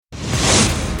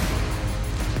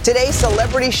Today,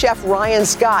 celebrity chef Ryan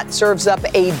Scott serves up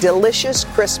a delicious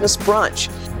Christmas brunch.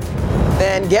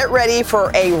 Then get ready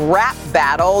for a rap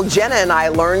battle. Jenna and I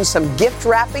learned some gift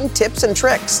wrapping tips and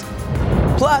tricks.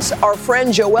 Plus, our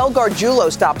friend Joelle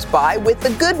Garguilo stops by with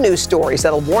the good news stories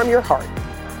that'll warm your heart.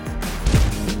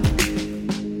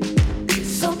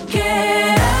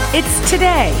 It's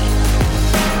Today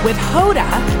with Hoda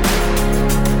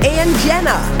And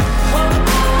Jenna.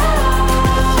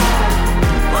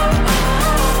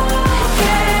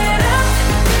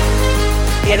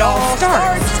 It all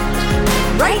starts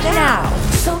right now.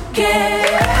 Let's go.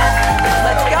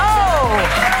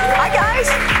 Hi, guys.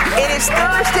 It is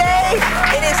Thursday.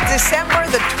 It is December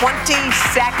the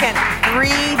 22nd. 3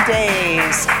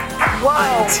 days.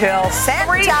 Whoa. Until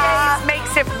Santa. 3 days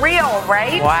makes it real,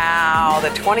 right? Wow. The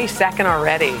 22nd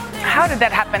already. How did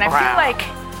that happen? I feel like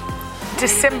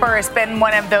December has been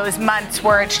one of those months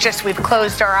where it's just we've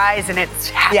closed our eyes and it's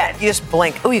happened. Yeah, you just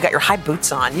blink. Oh, you got your high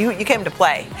boots on. You came to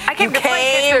play. I came to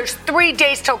play because there's 3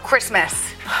 days till Christmas.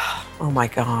 Oh my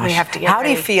gosh. We have to get How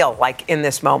ready. do you feel like in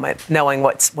this moment, knowing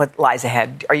what lies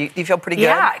ahead? Do you feel pretty good?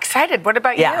 Yeah, excited. What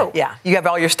about you? Yeah. You have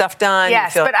all your stuff done?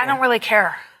 Yes, but I don't really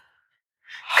care.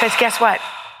 Because guess what?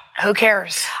 Who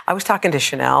cares? I was talking to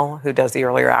Chanel, who does the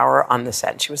earlier hour on the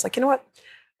set, and she was like, you know what?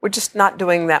 We're just not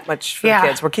doing that much for the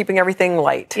kids. We're keeping everything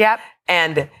light. Yep.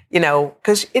 And,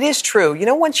 because it is true,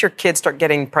 once your kids start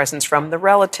getting presents from the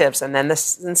relatives and then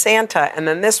this and Santa and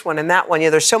then this one and that one,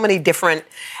 there's so many different,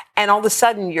 and all of a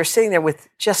sudden you're sitting there with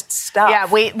just stuff. Yeah,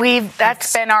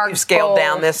 that's been our You've scaled goal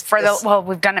down this.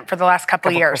 we've done it for the last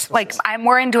couple of years. Christmases. Like,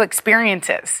 more into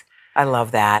experiences. I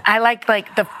love that. I like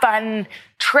the fun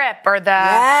trip or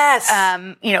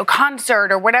the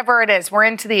concert or whatever it is. We're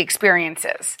into the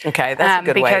experiences. Okay, that's a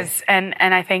good way. And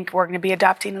I think we're going to be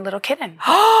adopting a little kitten.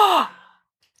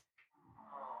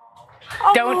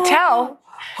 Don't tell.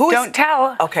 Don't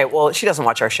tell. Okay, well, she doesn't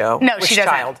watch our show. No, Which she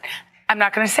doesn't. child? I'm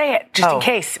not going to say it, just in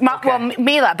case. Okay. Well,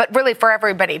 Mila, but really for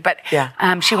everybody. But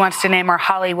she wants to name her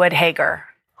Hollywood Hager.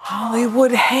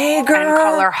 Hollywood Hager. And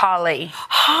call her Holly.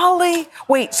 Holly.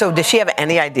 Wait, so does she have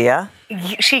any idea?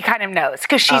 She kind of knows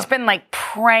because she's been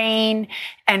praying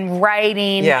and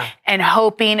writing and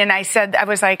hoping. And I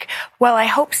was like, well, I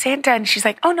hope Santa. And she's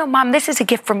like, oh no, Mom, this is a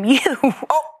gift from you.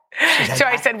 Oh. So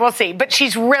I said, we'll see. But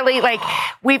she's really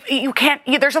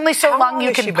there's only so long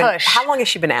you can push. How long has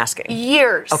she been asking?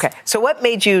 Years. Okay. So what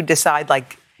made you decide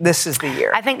this is the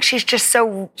year? I think she's just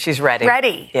she's ready.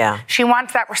 Ready. Yeah. She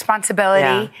wants that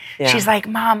responsibility. Yeah. She's like,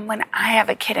 Mom, when I have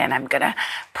a kitten, I'm going to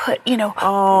put,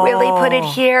 really put it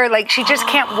here. She just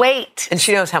can't wait. And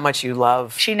she knows how much you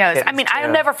love. She knows. I mean,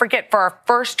 I'll never forget for our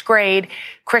first grade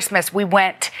Christmas, we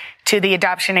went to the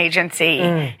adoption agency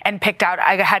and picked out,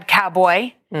 I had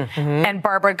Cowboy and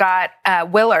Barbara got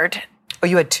Willard. Oh,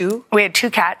 you had two? We had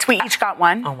 2 cats. We each got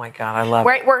one. Oh, my God. I love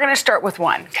it. We're going to start with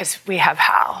one because we have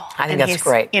Hal. I think that's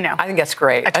great. I think that's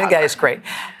great. I think that is great.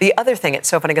 The other thing, it's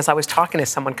so funny because I was talking to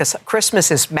someone because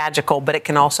Christmas is magical, but it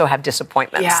can also have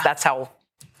disappointments. Yeah. That's how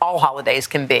all holidays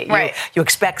can be. Right. You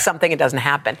expect something, it doesn't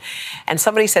happen. And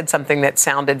somebody said something that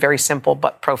sounded very simple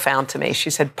but profound to me.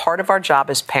 She said, part of our job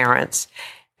as parents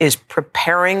is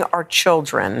preparing our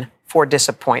children for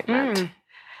disappointment.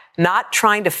 Not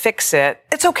trying to fix it.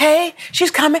 It's okay. She's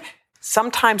coming.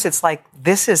 Sometimes it's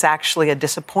this is actually a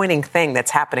disappointing thing that's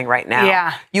happening right now.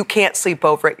 Yeah. You can't sleep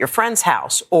over at your friend's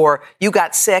house, or you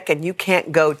got sick and you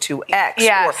can't go to X.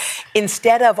 Yes. Or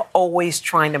instead of always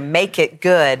trying to make it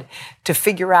good, to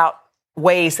figure out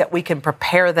ways that we can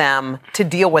prepare them to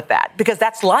deal with that, because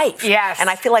that's life. Yes. And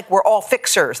I feel like we're all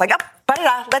fixers.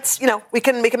 Let's, we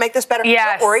can make this better.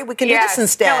 Yes. Don't worry, we can do this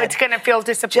instead. No, it's going to feel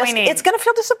disappointing. It's going to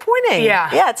feel disappointing. Yeah.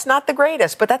 Yeah, it's not the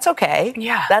greatest, but that's okay.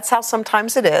 Yeah. That's how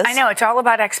sometimes it is. I know, it's all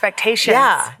about expectations.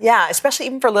 Yeah, especially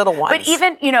even for little ones. But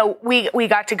even, we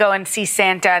got to go and see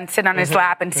Santa and sit on his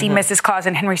lap and see Mrs. Claus,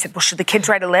 and Henry said, well, should the kids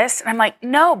write a list? And I'm like,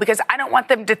 no, because I don't want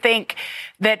them to think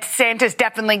that Santa's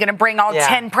definitely going to bring all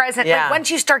 10 presents. Yeah. Once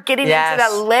you start getting into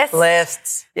the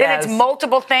lists, then it's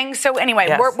multiple things. So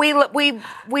anyway, we've lowered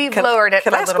it a little bit.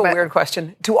 Can I ask a weird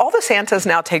question? Do all the Santas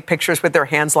now take pictures with their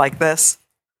hands like this?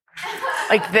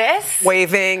 Like this?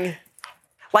 Waving?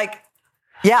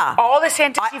 Yeah. All the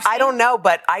Santas you've seen? I don't know,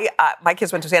 but my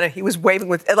kids went to Santa. He was waving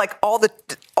with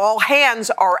all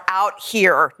hands are out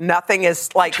here. Nothing is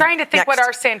I'm trying to think what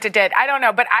our Santa did. I don't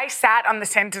know, but I sat on the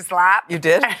Santa's lap. You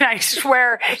did? And I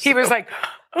swear he was like,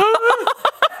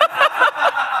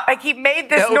 he made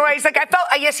this noise. I felt,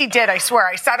 yes, he did. I swear.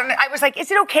 I sat on it. I was like,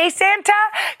 is it okay, Santa?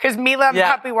 Because Mila and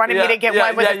Puppy wanted me to get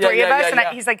one with the 3 of us. And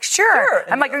he's like, sure.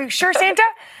 I'm like, are you sure, Santa?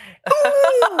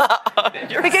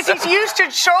 Ooh! Because he's used to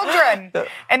children.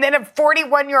 And then a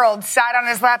 41-year-old sat on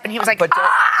his lap and he was like, But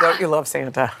don't you love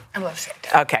Santa? I love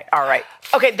Santa. Okay, all right.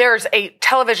 Okay, there's a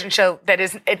television show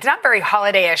it's not very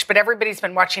holiday-ish, but everybody's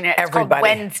been watching it. It's called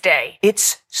Wednesday.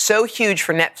 It's so huge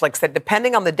for Netflix that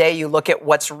depending on the day you look at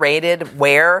what's rated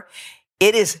where,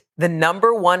 it is the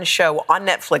number one show on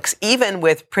Netflix, even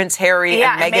with Prince Harry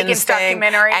and Meghan's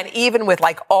documentary. And even with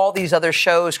like all these other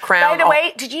shows, Crown. By the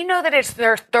way, did you know that it's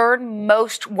their third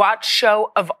most watched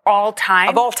show of all time?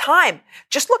 Of all time.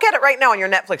 Just look at it right now on your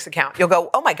Netflix account. You'll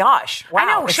go, oh my gosh, wow. I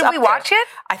know. Should we watch it?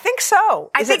 I think so.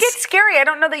 I think it's scary. I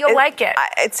don't know that you'll like it.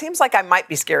 It seems like I might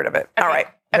be scared of it. Okay. All right.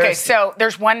 Okay, so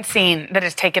there's one scene that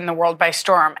has taken the world by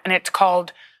storm, and it's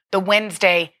called the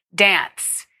Wednesday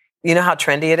Dance. You know how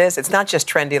trendy it is? It's not just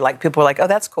trendy, like people are like, oh,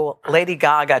 that's cool. Lady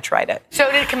Gaga tried it.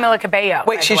 So did Camila Cabello.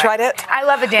 Wait, she tried it? I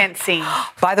love a dance scene.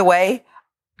 By the way,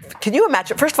 can you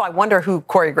imagine? First of all, I wonder who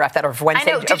choreographed that of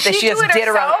Wednesday. I know. Did she do it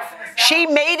herself? She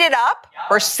made it up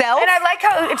herself. And I like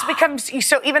how it's become,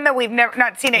 so even though we've never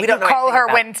not seen it, you call her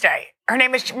Wednesday. Her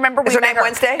name is, remember we met her. Is her name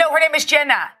Wednesday? No, her name is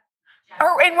Jenna.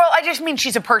 I just mean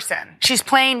she's a person. She's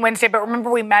playing Wednesday, but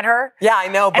remember we met her? Yeah, I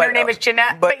know. And her name is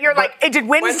Jenna. But you're like, did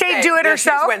Wednesday do it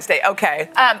herself? Wednesday, okay.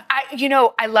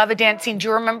 I love a dance scene. Do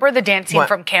you remember the dance scene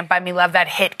from Can't Buy Me Love, that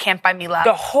hit Can't Buy Me Love?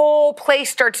 The whole place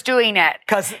starts doing it.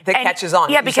 Because it catches on.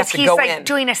 Yeah, because he's like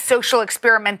doing a social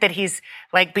experiment that he's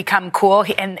like become cool.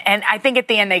 And I think at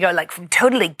the end they go like from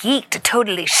totally geek to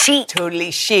totally chic. Totally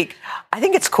chic. I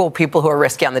think it's cool people who are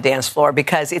risky on the dance floor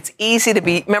because it's easy to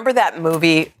be, remember that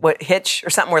movie, Hitch or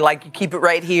something where like you keep it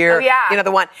right here? Oh, yeah. You know,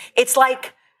 the one. It's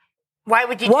like, why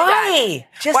would you do that?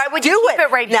 Why would you keep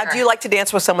it right here? Now, do you like to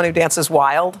dance with someone who dances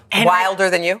wild? Wilder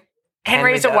than you?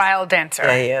 Henry's a wild dancer.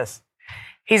 Yeah, he is.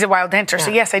 He's a wild dancer. Yeah.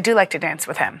 So, yes, I do like to dance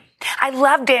with him. I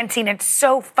love dancing. It's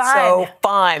so fun. So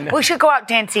fun. We should go out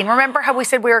dancing. Remember how we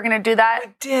said we were going to do that?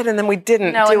 We did, and then we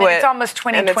didn't do it. It's almost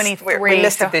 2023. We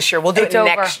missed it this year. We'll do it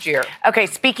next year. Okay,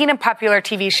 speaking of popular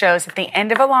TV shows, at the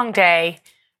end of a long day,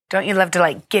 don't you love to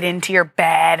like get into your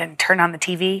bed and turn on the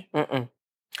TV? Mm-mm.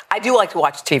 I do like to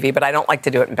watch TV, but I don't like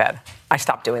to do it in bed. I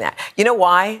stopped doing that. You know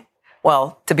why?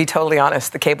 Well, to be totally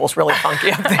honest, the cable's really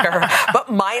funky up there.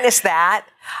 But minus that,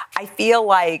 I feel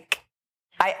like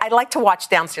I like to watch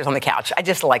downstairs on the couch. I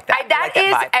just like that.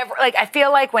 I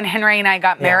feel like when Henry and I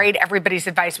got married, everybody's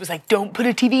advice was like, don't put a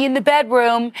TV in the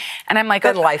bedroom. And I'm like,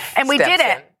 and we did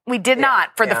it. We did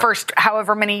not for the first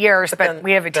however many years, but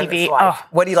we have a TV.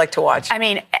 What do you like to watch? I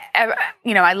mean,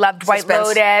 I loved White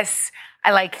Lotus.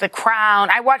 I like The Crown.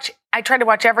 I try to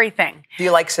watch everything. Do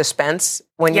you like suspense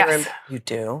when you're in? You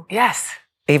do? Yes.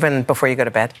 Even before you go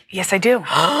to bed? Yes, I do.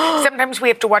 Sometimes we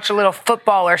have to watch a little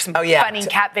football or some funny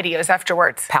cat videos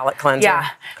afterwards. Palate cleanser. Yeah.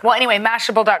 Well, anyway,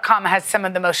 Mashable.com has some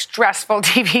of the most stressful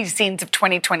TV scenes of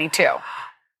 2022.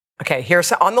 Okay,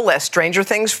 here's on the list, Stranger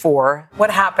Things 4. What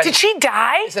happened? Did she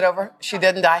die? Is it over? She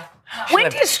didn't die? When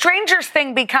did Stranger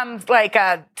Things become like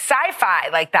a sci-fi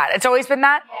like that? It's always been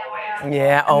that?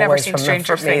 Yeah, always. Never seen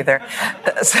Stranger Things either.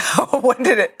 So when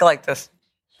did it like this?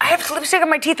 I have lipstick on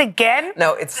my teeth again?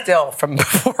 No, it's still from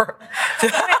before.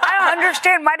 I don't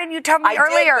understand. Why didn't you tell me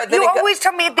earlier? You always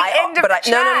tell me at the end of the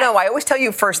chat. No. I always tell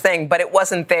you first thing, but it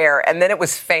wasn't there. And then it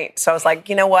was faint. So I was like,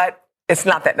 you know what? It's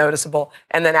not that noticeable.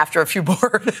 And then after a few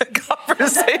more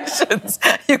conversations,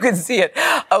 you can see it.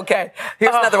 Okay.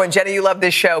 Here's another one. Jenny, you love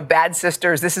this show. Bad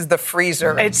Sisters. This is the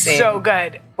freezer scene. So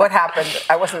good. What happened?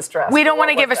 I wasn't stressed. We don't want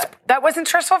to give us... That wasn't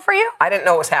stressful for you? I didn't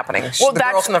know what was happening. Well, the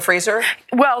girls in the freezer?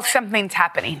 Well, something's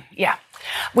happening. Yeah.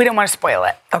 We don't want to spoil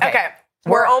it. Okay.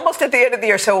 We're almost at the end of the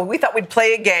year, so we thought we'd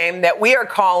play a game that we are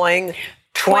calling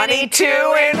 22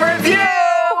 in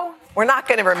Review. We're not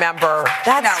going to remember.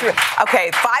 That's true.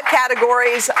 Okay, 5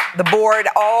 categories, the board,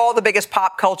 all the biggest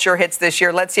pop culture hits this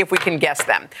year. Let's see if we can guess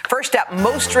them. First up,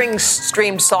 most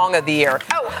streamed song of the year.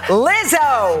 Oh.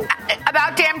 Lizzo.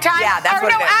 About Damn Time? Yeah, that's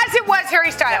what it is. As it was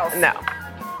Harry Styles. No.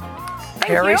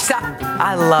 Harry Styles.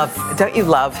 I love, don't you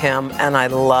love him? And I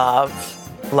love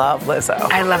Lizzo.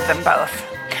 I love them both.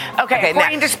 Okay,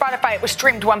 according to Spotify, it was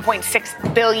streamed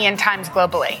 1.6 billion times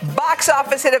globally. Box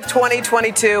office hit of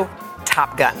 2022,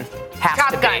 Top Gun.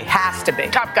 Has to be.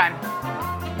 Top Gun.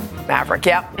 Maverick,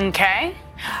 yep. Okay.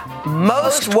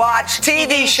 Most watched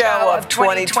TV show of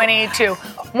 2022.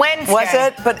 Wednesday. Was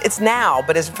it? But it's now.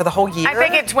 But is it for the whole year? I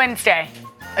think it's Wednesday.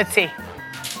 Let's see.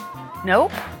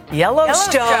 Nope.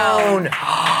 Yellowstone.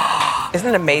 Isn't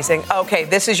it amazing? Okay,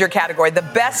 this is your category. The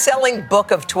best-selling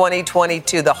book of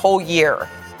 2022, the whole year.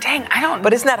 Dang, I don't know.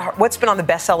 But isn't that hard? What's been on the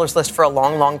bestsellers list for a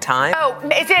long, long time? Oh,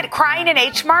 is it Crying in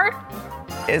H Mart?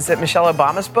 Is it Michelle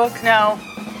Obama's book? No.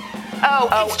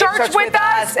 It starts with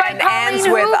us by and Colleen ends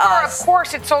with Hoover. us. Of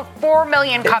course, it sold 4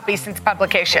 million copies since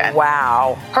publication.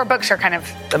 Wow. Her books are kind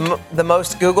of... The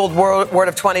most Googled word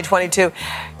of 2022,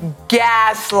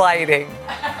 gaslighting.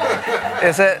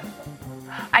 Is it?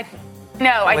 I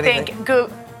think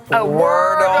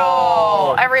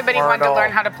Wordle. Everybody wanted to Wordle.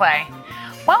 learn how to play.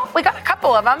 Well, we got a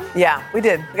couple of them. Yeah, we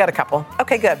did. We got a couple.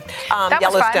 Okay, good. That was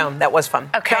Yellowstone. fun. That was fun.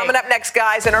 Okay. Coming up next,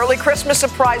 guys, an early Christmas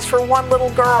surprise for one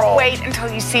little girl. Wait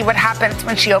until you see what happens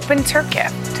when she opens her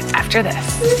gift after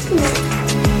this.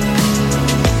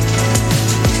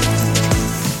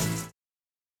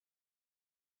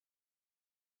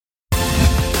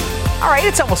 All right,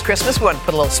 it's almost Christmas. We want to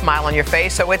put a little smile on your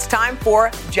face, so it's time for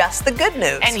Just the Good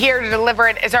News. And here to deliver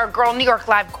it is our Girl New York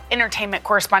Live entertainment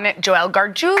correspondent, Joelle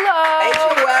Garguilo. Hey,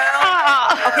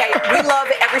 Joelle. Okay, we love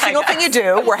every single thing you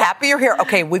do. We're happy you're here.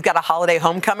 Okay, we've got a holiday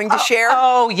homecoming to share.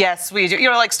 Oh, yes, we do.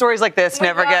 You know, like stories like this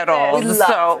never get old.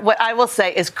 So what I will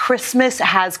say is Christmas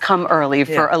has come early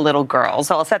for a little girl.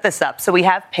 So I'll set this up. So we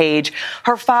have Paige.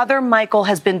 Her father, Michael,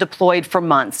 has been deployed for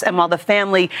months. And while the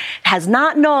family has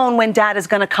not known when Dad is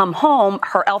going to come home,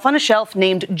 her elf on a shelf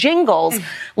named Jingles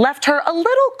left her a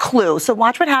little clue. So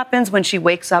watch what happens when she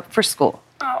wakes up for school.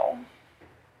 Oh.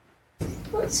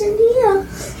 What's in here?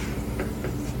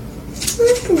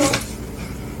 Look at it.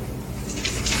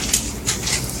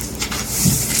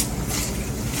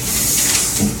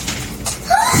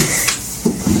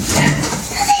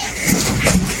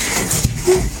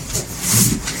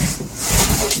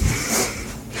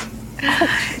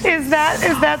 Is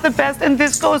that the best? And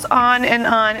this goes on and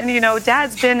on. And, you know,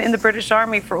 Dad's been in the British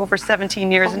Army for over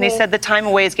 17 years, and he said the time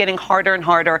away is getting harder and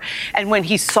harder. And when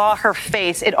he saw her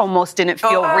face, it almost didn't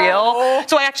feel real.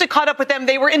 So I actually caught up with them.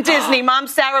 They were in Disney. Mom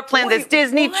Sarah planned this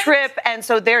Disney trip, and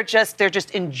so they're just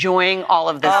enjoying all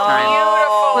of this time.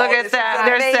 Beautiful. Look at that.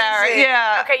 There's Sarah.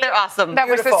 Yeah, Okay, they're awesome. That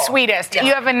was the sweetest. Yeah.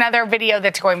 You have another video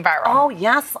that's going viral. Oh,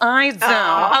 yes, I do.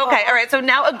 Okay, all right. So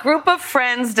now a group of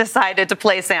friends decided to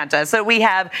play Santa. So we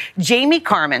have Jamie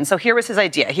Carmen. So here was his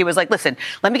idea. He was like, listen,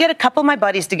 let me get a couple of my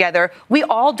buddies together. We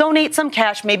all donate some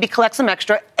cash, maybe collect some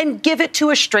extra, and give it to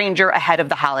a stranger ahead of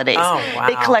the holidays. Oh, wow.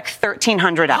 They collect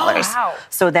 $1,300. Wow.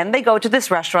 So then they go to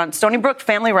this restaurant, Stony Brook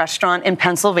Family Restaurant in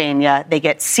Pennsylvania. They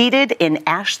get seated in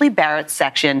Ashley Barrett's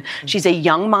section. She's a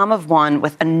young mom of one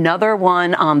with another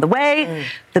one on the way.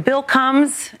 The bill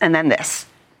comes, and then this.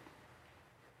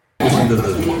 This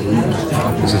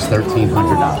is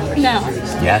 $1,300. No.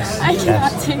 Yes. I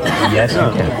cannot take that. Yes,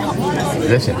 you can.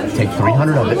 Listen, take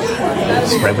 $300 of it,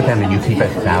 spread with them, and you keep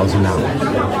 $1,000.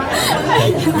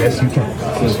 Okay? Yes, you can.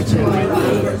 Yes, you can.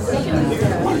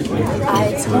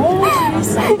 I told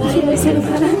you.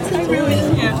 I really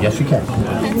can't. Yes, you can.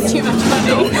 It's too much money.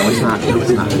 No, it's not. No,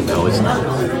 it's not. No, it's not.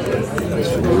 It's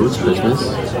for you. It's Christmas.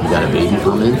 You got a baby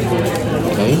coming.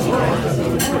 Okay?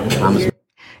 Promise me.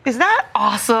 Is that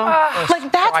awesome?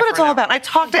 Like, that's what it's all about. I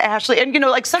talked to Ashley, and, you know,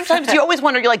 like, sometimes you always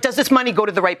wonder, you're like, does this money go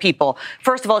to the right people?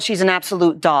 First of all, she's an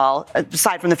absolute doll.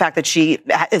 Aside from the fact that she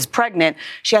is pregnant,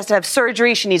 she has to have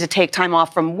surgery. She needs to take time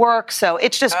off from work. So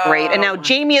it's just great. And now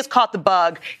Jamie has caught the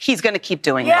bug. He's going to keep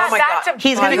doing it. Oh my that's God. a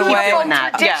He's gonna keep beautiful doing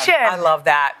that. tradition. I love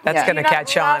that. That's Yeah. going to You not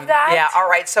catch love on. that? Yeah. All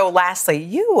right. So lastly,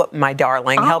 you, my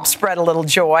darling, help spread a little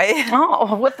joy.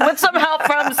 Oh, with some help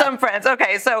from some friends.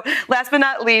 Okay, so last but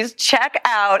not least, check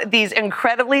out these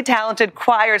incredibly talented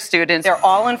choir students. They're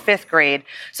all in 5th grade.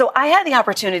 So I had the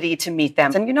opportunity to meet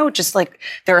them. And, you know, just like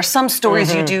there are some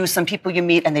stories you do, some people you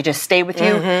meet, and they just stay with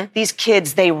you. These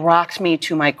kids, they rocked me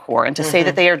to my core. And to say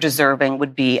that they are deserving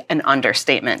would be an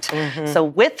understatement. So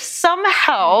with some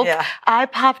help, I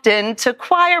popped into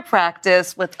choir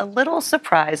practice with a little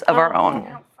surprise of our own.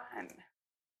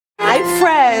 My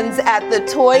friends at the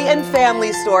toy and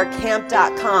family store,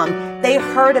 camp.com, they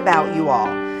heard about you all.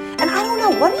 And I don't know,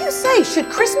 what do you say?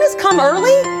 Should Christmas come early?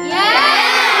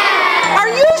 Yeah! Are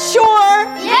you sure?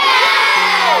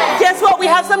 Yeah! Guess what? We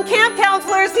have some camp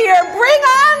counselors here. Bring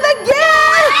on the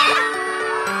gift!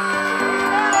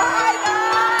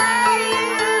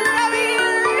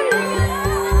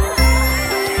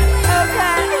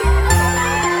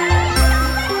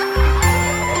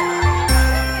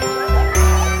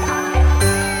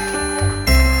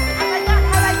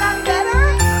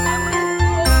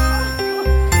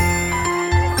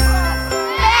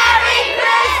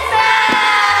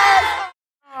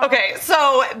 Okay,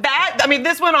 so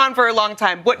this one went on for a long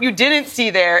time. What you didn't see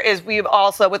there is we've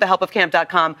also, with the help of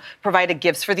camp.com, provided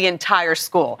gifts for the entire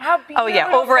school. How beautiful. Oh,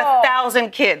 yeah, over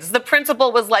 1,000 kids. The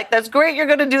principal was like, that's great, you're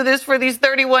going to do this for these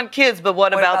 31 kids, but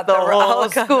what about the whole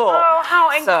school? Oh, how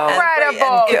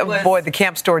incredible. And boy, the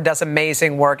camp store does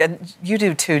amazing work. And you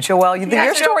do too, Joelle.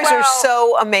 Your stories are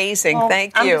so amazing.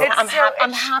 Thank you.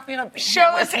 I'm happy to be here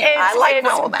Shows with you.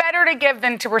 it's better to give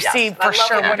than to receive, for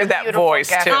sure. What a that beautiful voice,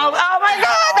 gift. too. Oh my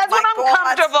God, that's when I'm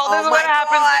comfortable. This is what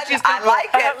happens when she's I like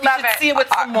it. You should see it with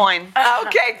some wine.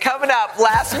 Okay, coming up,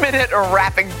 last minute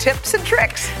wrapping tips and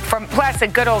tricks. Plus a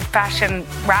good old-fashioned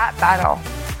rap battle.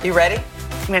 You ready?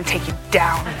 I'm going to take you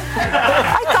down.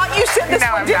 I thought you said this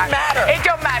one didn't matter. It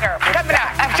don't matter. Coming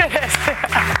up after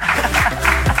this.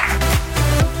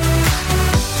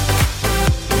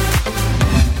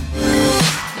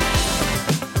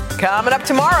 Coming up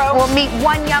tomorrow, We'll meet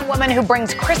one young woman who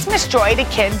brings Christmas joy to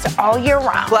kids all year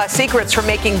round. plus secrets for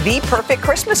making the perfect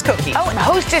Christmas cookie. Oh, and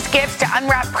hostess gifts to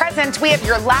unwrap presents. We have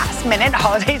your last-minute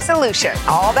holiday solution.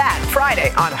 All that Friday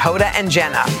on Hoda and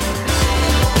Jenna.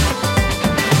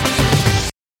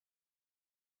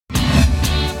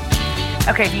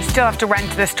 Okay, if you still have to run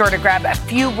to the store to grab a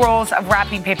few rolls of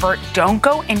wrapping paper, don't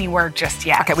go anywhere just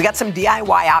yet. Okay, we got some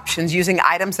DIY options using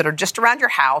items that are just around your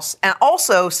house, and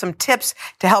also some tips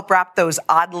to help wrap those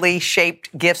oddly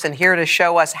shaped gifts. And here to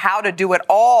show us how to do it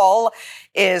all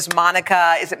is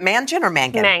Monica. Is it Mangin or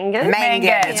Mangin?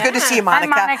 Mangin. It's good to see you,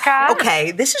 Monica. Hi, Monica.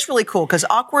 Okay, this is really cool because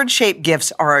awkward shaped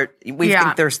gifts are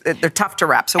think they're tough to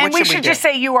wrap. So And what we should should do? just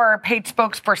say you are a paid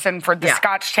spokesperson for the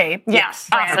Scotch tape. Yes,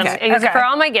 brand. awesome. Okay. I use it for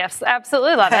all my gifts.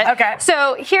 Absolutely love it. Okay.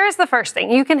 So here's the first thing.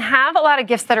 You can have a lot of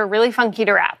gifts that are really funky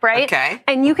to wrap, right? Okay.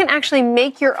 And you can actually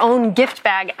make your own gift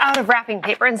bag out of wrapping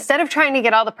paper. Instead of trying to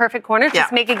get all the perfect corners,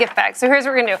 just make a gift bag. So here's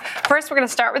what we're going to do. First, we're going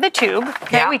to start with a tube.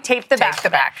 Okay, Yeah. we tape the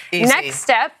back. Easy. Next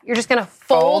step, you're just going to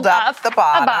fold up the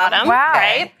bottom. Wow.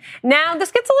 Right? Now,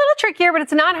 this gets a little trickier, but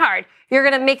it's not hard. You're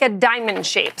going to make a diamond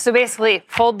shape. So basically,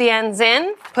 fold the ends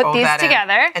in, put Fold these that in.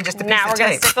 together. And just a piece now of we're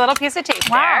going tape. to stick a little piece of tape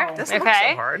Wow. there. Doesn't look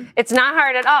so hard. It's not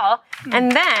hard at all.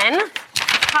 And then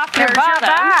top your There's your bottom,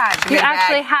 bag. you Your bag.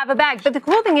 actually have a bag. But the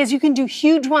cool thing is you can do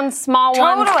huge ones, small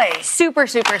ones. Totally. Super,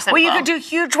 super simple. Well, you could do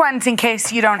huge ones in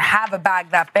case you don't have a bag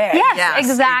that big. Yes, Yes,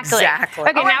 exactly. exactly.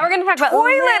 Okay, now we're going to talk about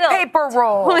Toilet little paper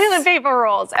rolls. Toilet paper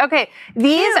rolls. Okay,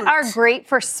 these Cute. are great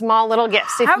for small little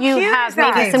gifts. If How you cute have is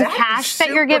that? maybe some That is cash that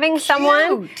you're super giving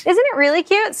someone, cute. isn't it really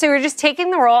cute? So you're just taking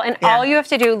the roll, and all you have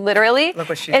to do, literally, Look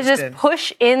what she is just just did.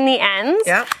 push in the ends.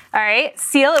 Yep. All right,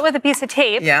 seal it with a piece of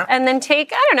tape. Yeah. And then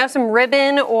take, I don't know, some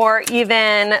ribbon or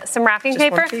even some wrapping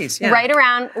Just one paper. piece, yeah. Right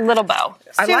around little bow.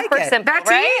 I like Super it. simple, That's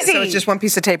right? easy. So it's just one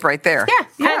piece of tape right there.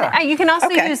 Yeah. And you can also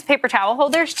Okay. use paper towel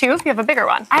holders too if you have a bigger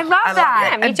one. I love that.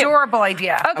 Yeah, me too. Adorable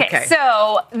idea. Okay,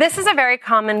 so this is a very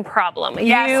common problem.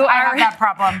 Yes, I have that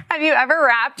problem. Have you ever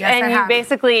wrapped Yes, and I you have.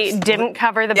 basically didn't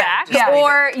cover the back, just leave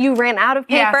or you ran out of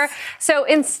paper? Yes. So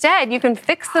instead, you can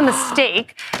fix the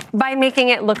mistake by making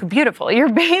it look beautiful. You're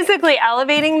basically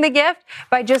elevating the gift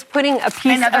by just putting a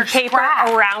piece Another of paper scrap.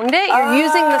 around it. You're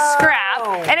using the scrap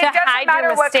And to it doesn't hide matter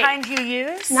your what mistake. kind you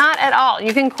use? Not at all.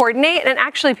 You can coordinate, and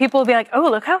actually, people will be like, "Oh,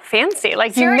 look how fancy!"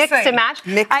 Like you mix Seriously. and match.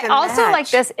 Mix I and also match. like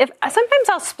this. If sometimes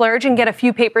I'll splurge and get a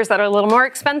few papers that are a little more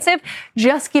expensive,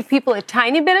 just give people a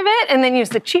tiny bit of it, and then use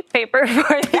the cheap paper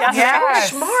for the other. Yes.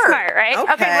 Smart, right?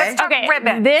 Okay. Let's talk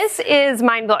ribbon. This is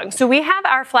mind blowing. So we have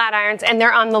our flat irons, and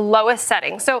they're on the lowest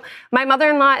setting. So my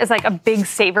mother-in-law is like a big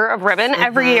saver of ribbon.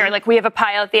 Every year, like we have a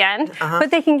pile at the end,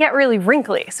 but they can get really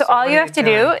wrinkly. So all what you are have you to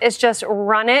doing? do is just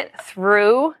run it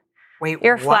through Wait,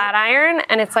 your what? flat iron,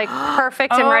 and it's like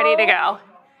perfect and ready to go.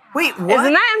 Wait, what?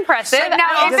 Isn't that impressive?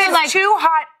 Now, if This is it's like- too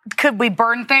hot, could we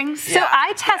burn things? So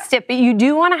I test it, but you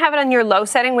do want to have it on your low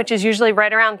setting, which is usually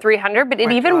right around 300, but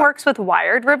it even works with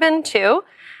wired ribbon too.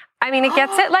 I mean, it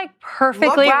gets it like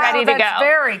perfectly Look, ready to that's go.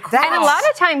 very cool. And a lot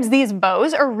of times these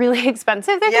bows are really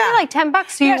expensive. They're gonna be like $10,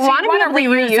 so you Yeah, so want you to wanna be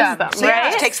able to reuse reuse them. them, So you right?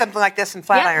 just take something like this and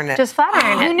flat iron it. Just flat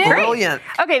iron it. Great. Brilliant.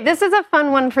 Okay, this is a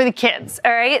fun one for the kids,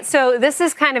 all right? So this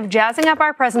is kind of jazzing up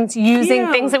our presents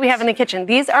using things that we have in the kitchen.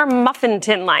 These are muffin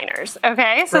tin liners,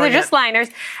 okay? So they're just liners.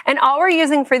 And all we're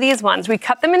using for these ones, we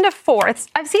cut them into fourths.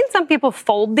 I've seen some people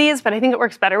fold these, but I think it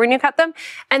works better when you cut them.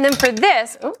 And then for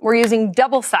this, we're using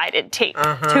double-sided tape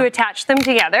to attach them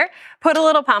together. Put a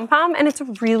little pom-pom, and it's a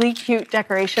really cute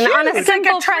decoration on a It's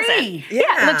simple like a tree. present.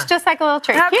 Yeah. It looks just like a little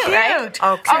tree. How cute, cute. right?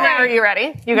 Okay. All right, are you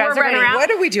ready? You guys We're are going ready. around?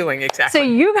 What are we doing exactly? So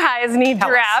you guys need Tell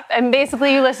to us. wrap, and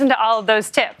basically you listen to all of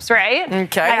those tips, right?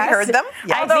 Okay, I heard them.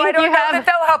 Yeah. I Although I think don't you know have. that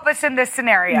they'll help us in this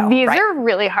scenario. These are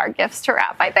really hard gifts to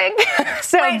wrap, I think.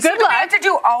 So Wait, so good do we luck. have to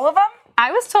do all of them? I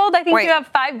was told I think you have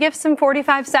 5 gifts in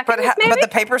 45 seconds, maybe? But the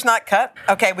paper's not cut?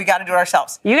 Okay, we got to do it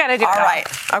ourselves. You got to do it. All right.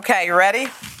 Okay, you ready?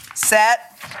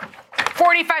 Set.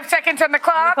 45 seconds on the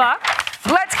clock.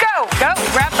 Let's go. Go.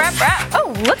 Wrap.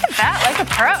 Oh, look at that. Like a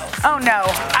pro. Oh, no.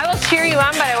 I will cheer you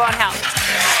on, but I won't help.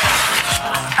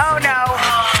 Oh, no.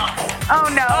 Oh,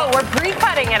 no. Oh, we're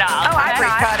pre-cutting it all. Oh, I'm not.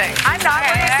 Pre-cutting. I'm not.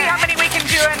 We're going to see how many we can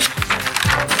do.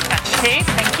 See?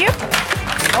 Thank you.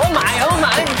 Oh, my.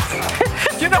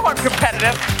 You know I'm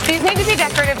competitive. These need to be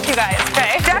decorative too, guys,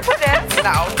 okay? Decorative.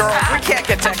 No, girls, we can't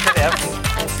get decorative.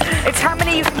 It's how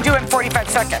many you can do in 45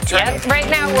 seconds, right? Yep. Right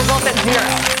now, we're both at 0.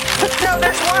 No,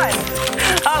 there's 1.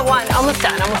 Oh, 1. Almost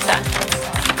done.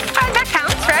 That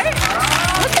counts, right?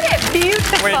 Look at it.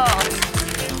 Beautiful.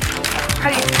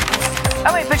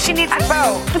 Oh, wait, but she needs a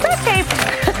bow. Is that tape?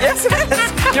 Yes, it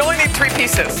is. You only need 3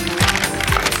 pieces.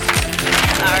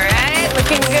 All right.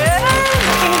 Looking good.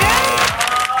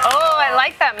 Oh, I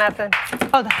like that method.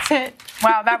 Oh, that's it.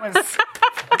 Wow, that was...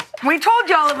 We told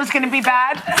y'all it was going to be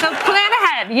bad. So plan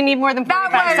ahead. You need more than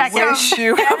 45 seconds. Wish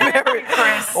you Merry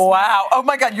Christmas. Wow. Oh,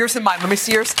 my God. Yours and mine. Let me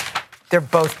see yours. They're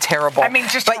both terrible. I mean,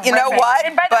 just But you know horrific. what?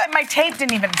 And by the way, my tape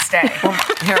didn't even stay.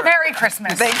 Here. Merry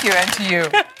Christmas. Thank you, and to you.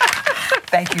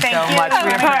 Thank you so you. much. We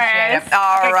appreciate it.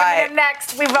 All Okay, right. coming in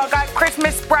next, we've all got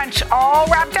Christmas brunch all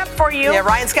wrapped up for you. Yeah,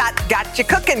 Ryan's got you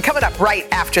cooking coming up right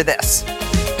after this.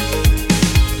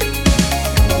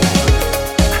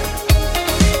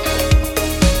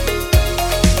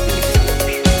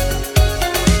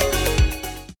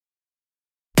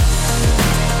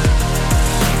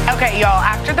 Okay, y'all,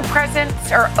 after the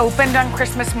presents are opened on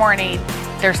Christmas morning,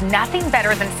 there's nothing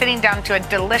better than sitting down to a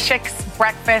delicious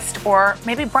breakfast or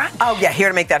maybe brunch. Oh, yeah, here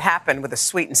to make that happen with the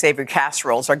sweet and savory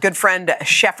casseroles. Our good friend,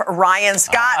 Chef Ryan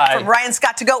Scott from Ryan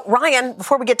Scott to Go. Ryan,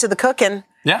 before we get to the cooking,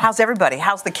 how's everybody?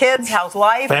 How's the kids? How's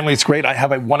life? Family's great. I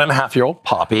have a 1.5-year-old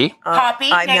Poppy. Poppy,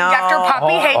 I named know. after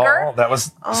Poppy Hager. Oh, that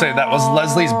was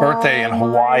Leslie's birthday in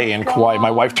Hawaii.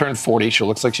 My wife turned 40. She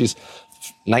looks like she's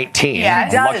 19.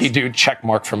 Yes. Lucky dude, check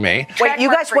mark from me. Wait,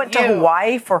 you guys went to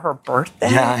Hawaii for her birthday?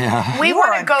 Yeah. We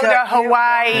want to go to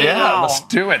Hawaii. Yeah, let's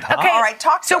do it. Huh? Okay, all right,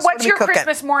 talk to so us. what's What are we your cooking?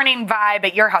 Christmas morning vibe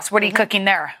at your house? What are you cooking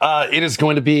there? It is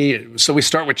going to be, so we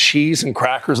start with cheese and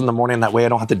crackers in the morning. That way I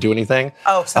don't have to do anything.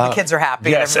 Oh, so the kids are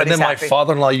happy. Yes, and then my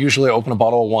father-in-law usually open a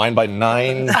bottle of wine by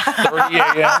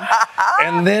 9:30 a.m.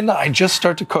 And then I just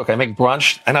start to cook. I make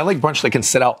brunch, and I like brunch that can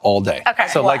sit out all day. Okay.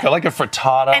 So I like a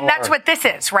frittata. And that's what this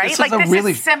is, right? This Like is a this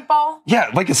really- is simple. Yeah,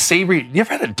 like a savory. You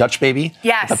ever had a Dutch baby?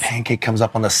 Yes. The pancake comes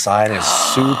up on the side and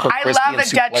it's super I crispy love and a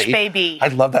super Dutch light. baby. I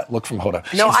love that look from Hoda.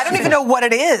 No, I don't even know what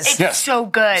it is. It's so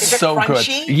good. Is it So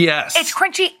crunchy? good. Yes. It's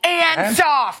crunchy and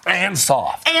soft. And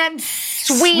soft. And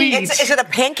sweet. Is it a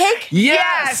pancake?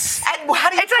 Yes. And how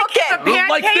do you It's like cook it? a pancake.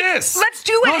 Like this. Let's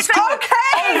do it. Let's It's do like-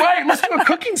 it. All right, let's do a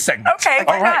cooking segment. Okay,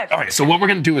 why All right. not? All right, so what we're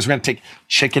going to do is we're going to take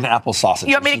chicken apple sausage.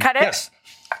 You want me to cut it? Yes.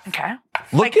 Okay.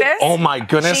 Look Like at, this? oh my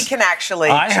goodness. She can actually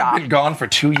I chop. have been gone for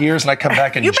 2 years and I come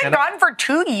back and You've been gone for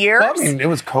 2 years? Well, I mean, it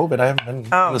was COVID. I haven't been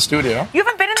in the studio. You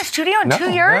haven't been in the studio in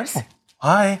 2 years? No.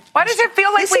 Hi. Why does it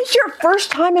feel like This is your first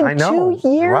time in I know, 2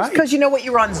 years? right. Because you know what?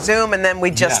 You were on Zoom, and then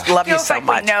we just love you Feels so like we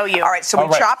much. know you. All right, so we All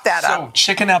right, chop that so up.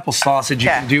 chicken apple sausage,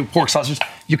 you Okay. can do pork sausage.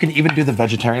 You can even do the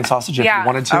vegetarian sausage if Yeah. you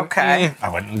wanted to. Okay. I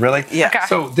wouldn't really. Yeah. Okay.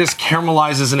 So this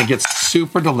caramelizes and it gets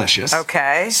super delicious.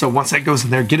 Okay. So once that goes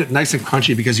in there, get it nice and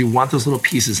crunchy because you want those little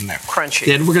pieces in there. Crunchy.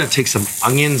 Then we're going to take some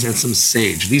onions and some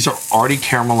sage. These are already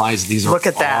caramelized. These are Look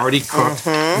at that. already cooked.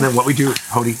 And then what we do,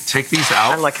 Hody, take these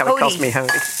out. I like how he calls me Hody.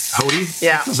 Hody,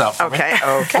 Yeah. take those out for me. Okay,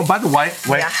 okay. Oh, by the way,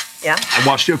 wait. Yeah. I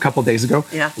watched you a couple days ago.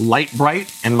 Yeah. Light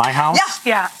Bright in my house.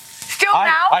 Yeah. Still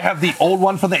now? I have the old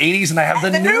one from the 80s and I have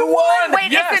the new one.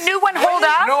 Wait, Yes. does the new one hold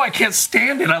up? No, I can't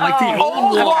stand it. I like the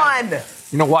old Old one. one.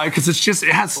 You know why? Because it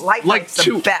has Light like Bright's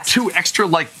the best. two extra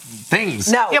like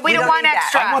things. No, Yeah, we don't want need that.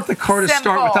 extra. I want the car to start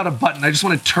Simple. without a button. I just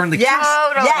want to turn the Yes.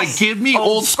 key. Totally. Like, give me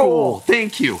old school.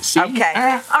 Thank you. See?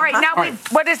 Okay. All right, now All right.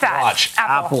 what is that? Watch.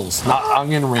 Apples, not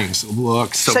onion rings.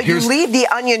 Look. So you here's, leave the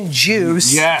onion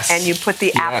juice, Yes. and you put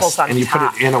the apples on and you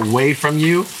top. put it in away from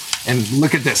you. And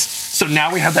look at this. So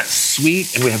now we have that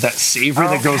sweet and we have that savory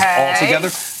that goes all together.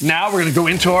 Now we're going to go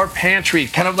into our pantry,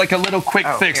 kind of like a little quick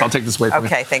fix. here. I'll take this away from you.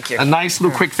 Okay, thank you. A nice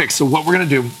little quick fix. So what we're going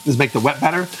to do is make the wet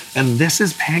batter, and this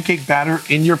is pancake batter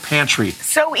in your pantry.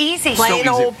 So easy. Plain So easy.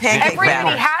 old pancake Everybody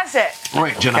batter. has it. All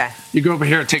right, Jenna. Okay. You go over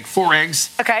here and take 4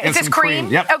 eggs. Okay, and is this some cream?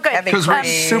 Yep. Oh, good. Heavy Because we're cream.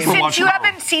 super Since watching. you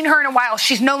haven't seen her in a while,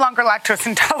 she's no longer lactose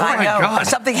intolerant. I know. God.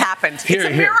 Something happened. Here, it's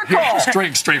a here, miracle.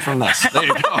 here. Straight from this. There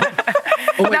you go.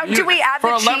 Now, do we add the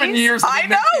cheese? For 11 years, I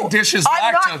know. Dishes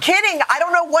I'm lactose. not kidding. I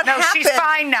don't know what happened. She's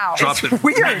fine now. Drop it.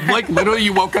 Weird. Like literally,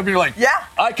 you woke up and you're like, yeah,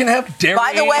 I can have dairy.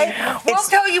 By the way, we'll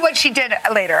tell you what she did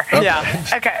later. Okay. Yeah.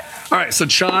 Okay. All right. So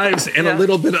chives and a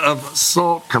little bit of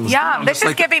salt comes down. This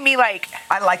is giving me like.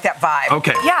 I like that vibe.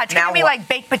 Okay. Yeah, it's giving me like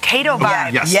baked potato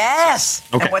vibe. Yes.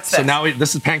 Okay. And what's this? So now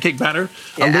this is pancake batter.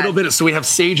 A little bit. So we have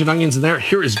sage and onions in there.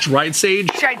 Here is dried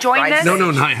sage. Should I join this? No,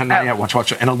 not yet.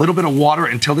 Watch. And a little bit of water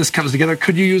until this comes together.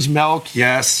 Could you use milk?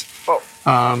 Yes.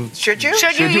 Should you?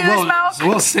 Should you use milk?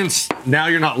 Well, since now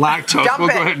you're not lactose, we'll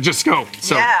go ahead and just go.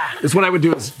 So this what I would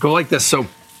do is go like this. So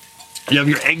you have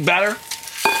your egg batter.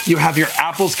 You have your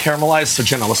apples caramelized. So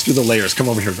Jenna, let's do the layers. Come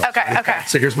over here, girl. Okay.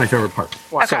 So here's my favorite part.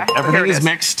 Okay. So everything is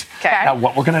mixed. Okay. Now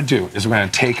what we're gonna do is we're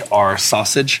gonna take our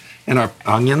sausage and our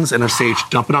onions and our sage,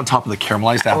 dump it on top of the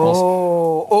caramelized apples.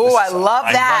 Oh, I love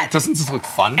that. Right? Doesn't this look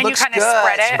fun? And Looks you kind of good.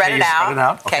 spread it. Spread it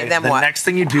out. Okay, then the what? next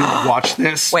thing you do, watch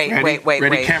this. Wait.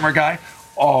 Ready, camera guy?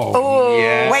 Oh,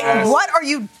 yes. Wait, what are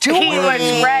you doing? He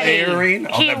was ready. Layering.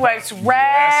 He was ready.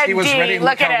 Yes, he was ready.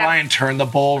 Look at how him. Ryan turned the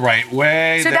bowl right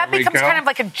way. So there that we becomes go. kind of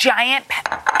like a giant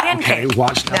pancake. Okay,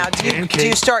 watch Now, do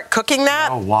you start cooking that?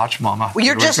 Oh, watch, Mama. Well,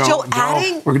 you're Here we just go, still go.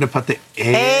 adding? We're going to put the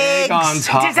egg on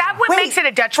top. Is that what makes it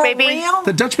a Dutch baby? Real?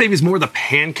 The Dutch baby is more the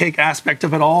pancake aspect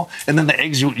of it all, and then the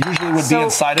eggs usually would be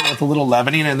inside it with a little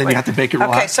leavening, and then you have to bake it real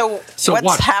hot. Okay, so what's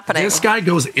watch. happening? This guy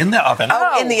goes in the oven.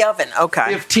 Oh, in the oven.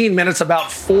 Okay. 15 minutes,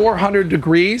 about 400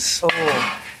 degrees.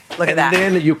 Look at that.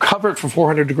 And then you cover it for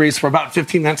 400 degrees for about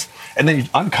 15 minutes, and then you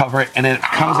uncover it, and then it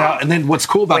comes out. And then what's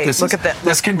cool about this is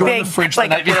this can go in the fridge the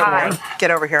night before.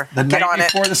 Get over here. The Get night on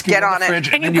before, it. this can Get go in on the it.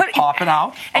 fridge, and then you pop it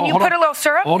out. And you put a little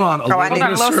syrup? Hold on, a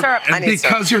little syrup. I And need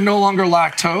syrup. because you're no longer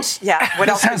lactose, Yeah. What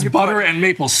this else has did you butter put? and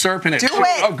maple syrup in it. Do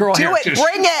it. Oh, girl, Do here, it. just-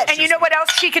 Bring it. And you know what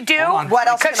else she could do? What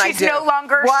else can I Because do? she's no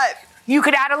longer. What? You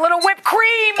could add a little whipped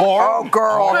cream. Oh,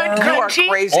 girl. You are she?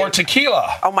 crazy. Or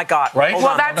tequila. Oh, my God. Right?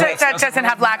 Well, that doesn't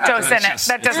have lactose in it. It's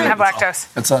That doesn't have lactose.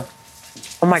 It's a.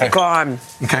 Oh, my God.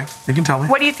 Okay, you can tell me.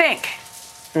 What do you think?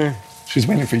 She's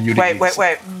waiting for you to eat.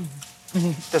 Wait.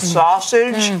 The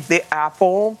sausage, the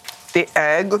apple, the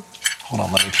egg, Hold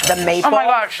on, let me try. the maple. Oh my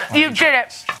gosh, you did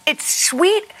it. It's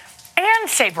sweet and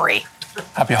savory.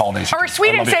 Happy holidays. Or sweet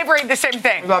I and love you. savory, the same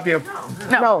thing. Love you.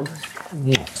 No.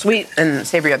 Sweet and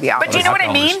savory of the apple. But do you know what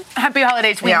I mean? Happy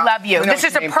holidays. We love you. This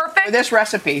is a perfect For this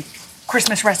recipe.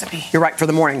 Christmas recipe. You're right for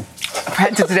the morning.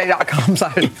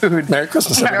 PrenticeToday.com/food. Merry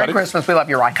Christmas, everybody. Merry Christmas. We love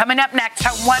you, Ryan. Coming up next,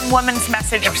 how one woman's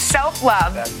message of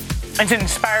self-love is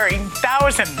inspiring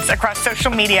thousands across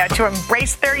social media to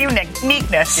embrace their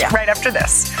uniqueness right after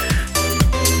this.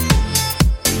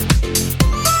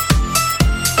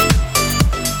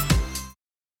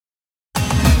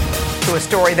 To a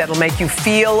story that'll make you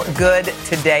feel good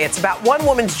today. It's about one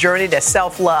woman's journey to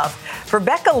self-love. For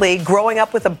Becca Lee, growing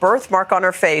up with a birthmark on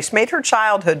her face made her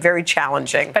childhood very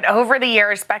challenging. But over the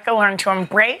years, Becca learned to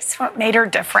embrace what made her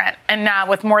different. And now,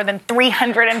 with more than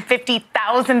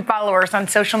 350,000 followers on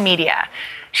social media,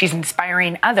 she's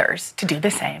inspiring others to do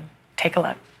the same. Take a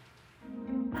look.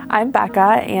 I'm Becca,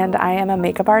 and I am a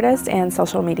makeup artist and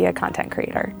social media content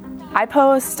creator. I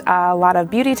post a lot of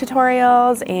beauty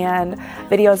tutorials and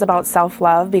videos about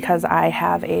self-love because I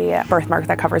have a birthmark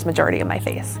that covers majority of my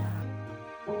face.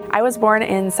 I was born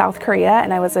in South Korea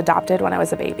and I was adopted when I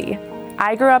was a baby.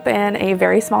 I grew up in a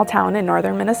very small town in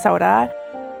northern Minnesota.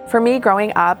 For me,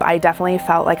 growing up, I definitely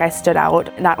felt like I stood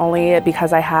out, not only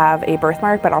because I have a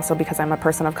birthmark, but also because I'm a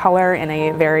person of color in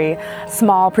a very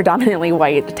small, predominantly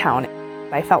white town.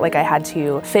 I felt like I had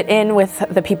to fit in with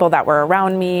the people that were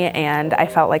around me, and I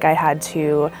felt like I had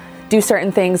to do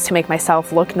certain things to make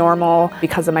myself look normal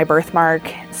because of my birthmark,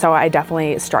 so I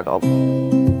definitely struggled.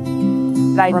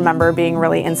 I remember being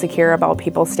really insecure about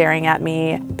people staring at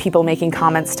me, people making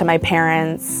comments to my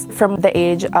parents. From the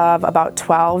age of about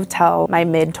 12 till my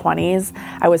mid-20s,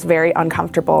 I was very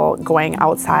uncomfortable going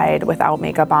outside without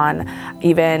makeup on,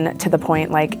 even to the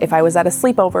point like if I was at a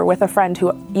sleepover with a friend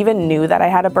who even knew that I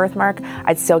had a birthmark,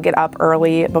 I'd still get up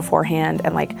early beforehand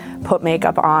and like put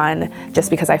makeup on just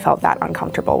because I felt that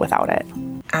uncomfortable without it.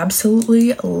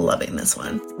 Absolutely loving this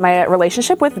one. My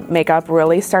relationship with makeup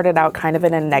really started out kind of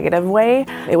in a negative way.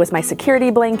 It was my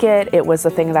security blanket. It was the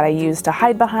thing that I used to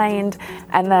hide behind.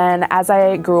 And then as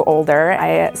I grew older,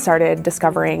 I started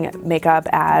discovering makeup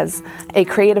as a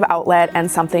creative outlet and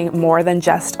something more than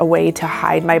just a way to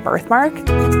hide my birthmark.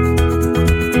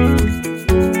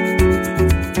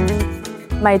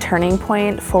 My turning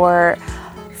point for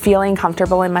feeling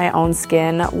comfortable in my own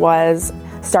skin was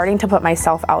starting to put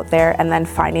myself out there and then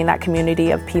finding that community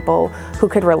of people who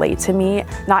could relate to me,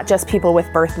 not just people with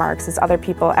birthmarks, it's other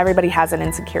people. Everybody has an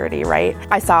insecurity, right?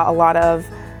 I saw a lot of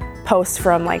posts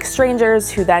from like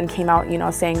strangers who then came out,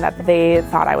 saying that they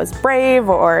thought I was brave,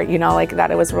 or, like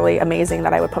that it was really amazing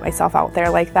that I would put myself out there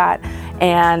like that.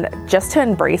 And just to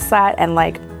embrace that, and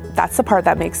like, that's the part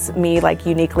that makes me like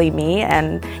uniquely me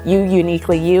and you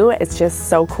uniquely you. It's just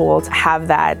so cool to have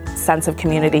that sense of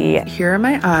community. Here are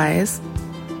my eyes.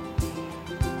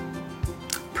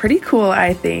 Pretty cool,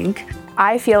 I think.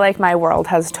 I feel like my world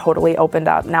has totally opened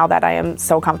up now that I am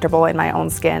so comfortable in my own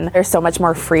skin. There's so much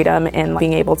more freedom in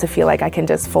being able to feel like I can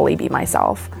just fully be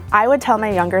myself. I would tell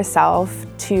my younger self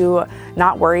to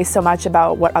not worry so much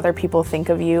about what other people think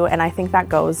of you, and I think that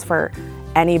goes for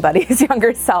anybody's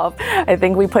younger self. I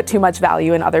think we put too much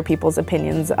value in other people's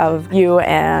opinions of you,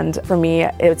 and for me,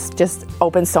 it's just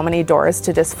opened so many doors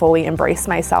to just fully embrace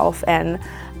myself, and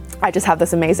I just have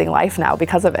this amazing life now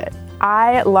because of it.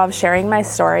 I love sharing my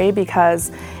story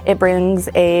because it brings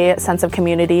a sense of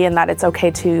community and that it's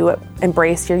okay to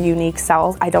embrace your unique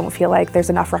self. I don't feel like there's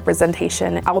enough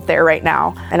representation out there right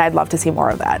now, and I'd love to see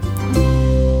more of that.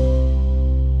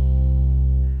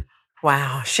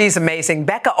 Wow, she's amazing.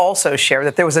 Becca also shared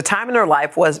that there was a time in her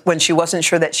life when she wasn't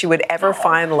sure that she would ever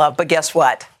find love, but guess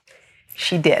what?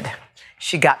 She did.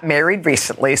 She got married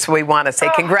recently, so we want to say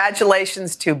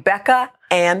congratulations to Becca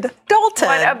and Dalton.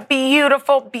 What a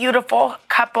beautiful, beautiful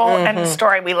couple and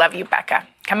story. We love you, Becca.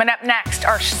 Coming up next,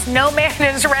 our snowman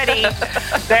is ready.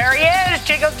 There he is,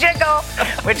 jiggle, jiggle,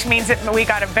 which means that we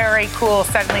got a very cool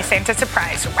Suddenly Santa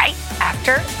surprise right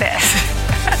after this.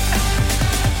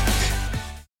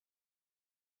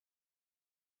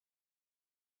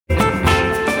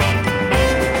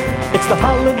 It's the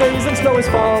holidays and snow is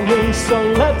falling, so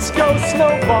let's go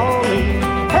snowballing.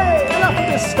 Hey, enough of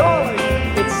this story.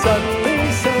 It's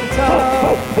Suddenly Santa.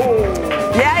 Ho, ho,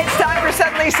 ho. Yeah, it's time for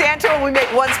Suddenly Santa, and we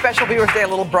make one special viewer's day a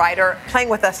little brighter. Playing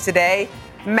with us today,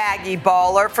 Maggie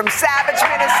Baller from Savage,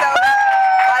 Minnesota.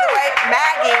 By the way,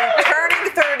 Maggie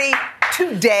turning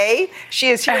 30 today. She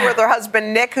is here with her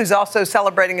husband, Nick, who's also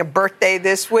celebrating a birthday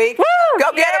this week. Woo!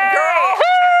 Go get him, girl.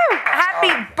 Woo!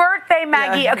 Happy birthday,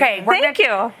 Maggie. Yeah. Okay, Thank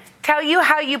you. Tell you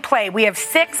how you play. We have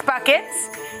 6 buckets.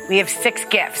 We have 6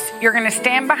 gifts. You're going to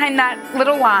stand behind that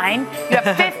little line. You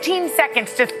have 15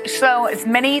 seconds to throw as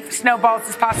many snowballs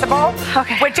as possible.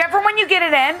 Okay. Whichever one you get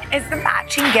it in is the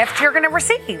matching gift you're going to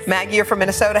receive. Maggie, you're from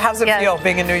Minnesota. How does it feel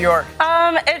being in New York?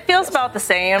 It feels about the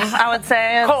same, I would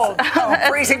say. Cold.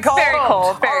 Freezing cold. Very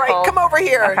cold. Very All right, cold. come over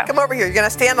here. Okay. Come over here. You're going to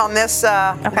stand on this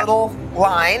little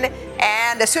line.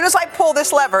 And as soon as I pull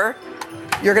this lever,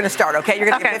 you're going to start, okay? You're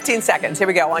going to get 15 seconds. Here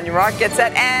we go. On your mark, get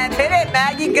set, and hit it,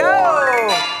 Maggie. Go.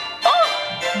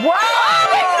 Wow.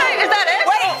 Wait, is that it?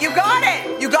 Wait, you got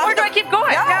it. You got it. Or do I keep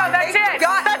going? No, that's it.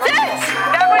 That's it.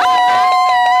 That was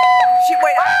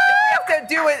Wait, we have to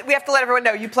do it. We have to let everyone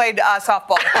know you played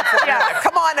softball. Yeah.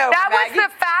 Come on over, That Maggie. was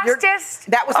the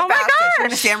fastest. That was the fastest. You're going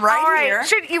to stand right All right. here.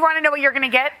 You want to know what you're going to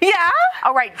get? Yeah.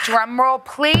 All right. Drum roll,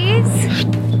 please.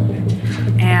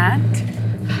 And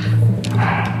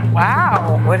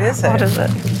wow. What is it? What is it?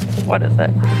 What is it?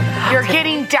 You're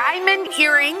getting diamond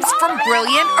earrings from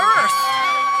Brilliant Earth.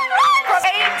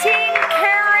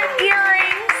 18-karat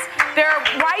earrings. They're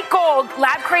white gold,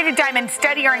 lab-created diamond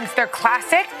stud earrings. They're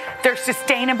classic, they're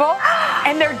sustainable,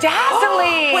 and they're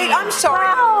dazzling. Wait, I'm sorry.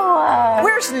 Wow.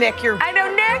 Where's Nick? Your I know,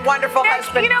 Nick. wonderful Nick,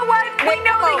 husband. You know what? We Nick,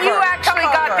 know come that you over. actually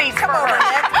Come got over. these Come for over, her.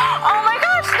 Nick. Oh my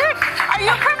gosh, Nick, are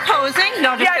you proposing?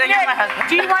 No, just kidding. Nick, I'm my husband.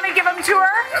 do you want to give them to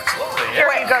her? Absolutely. Here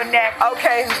you go, Nick.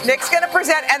 Okay, Nick's going to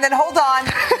present, and then hold on.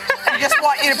 I just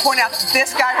want you to point out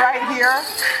this guy right here.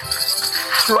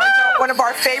 One of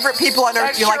our favorite people on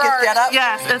earth. Do you like his getup?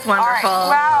 Yes, it's wonderful.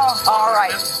 Wow. All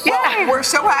right. Well, we're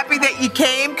so happy that you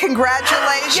came.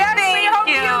 Congratulations. Yes, we hope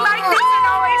you like this and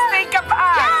always think of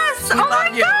us. Yes. We Oh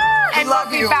love my you. gosh. And we'll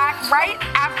be back right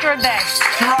after this.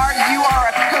 Gerard, you are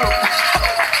a kook.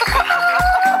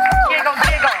 Giggle,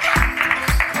 giggle.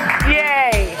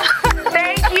 Yay.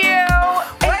 Thank you.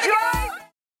 Enjoy.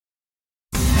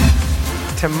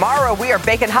 Tomorrow, we are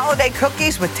baking holiday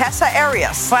cookies with Tessa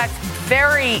Arias. But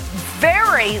very,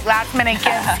 very last-minute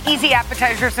gifts, easy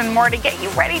appetizers, and more to get you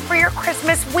ready for your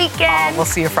Christmas weekend. We'll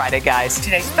see you Friday, guys.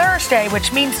 Today's Thursday,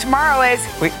 which means tomorrow is...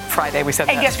 Friday, we said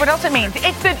that. And guess what else it means?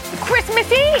 It's the Christmas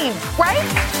Eve, right?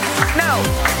 No.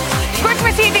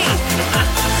 Christmas Eve.